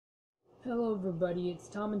Hello everybody, it's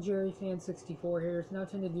Tom and Jerry Fan 64 here. It's now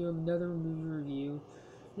time to do another movie review.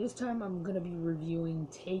 This time I'm going to be reviewing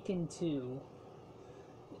Taken 2.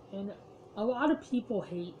 And a lot of people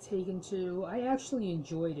hate Taken 2. I actually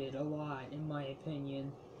enjoyed it a lot, in my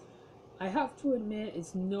opinion. I have to admit,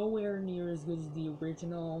 it's nowhere near as good as the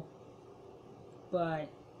original,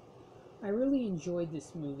 but I really enjoyed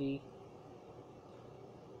this movie.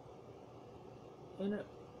 And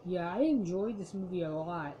yeah, I enjoyed this movie a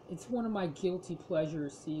lot. It's one of my guilty pleasure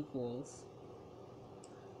sequels.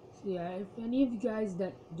 So yeah, if any of you guys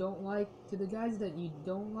that don't like, to the guys that you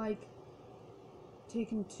don't like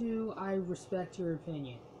Taken 2, I respect your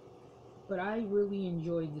opinion. But I really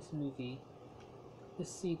enjoyed this movie, the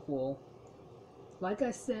sequel. Like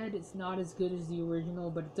I said, it's not as good as the original,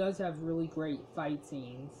 but it does have really great fight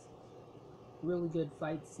scenes. Really good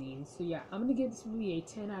fight scenes. So yeah, I'm going to give this movie a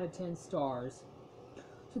 10 out of 10 stars.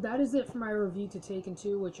 So that is it for my review to Taken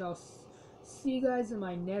 2, which I'll see you guys in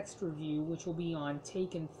my next review, which will be on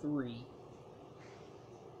Taken 3.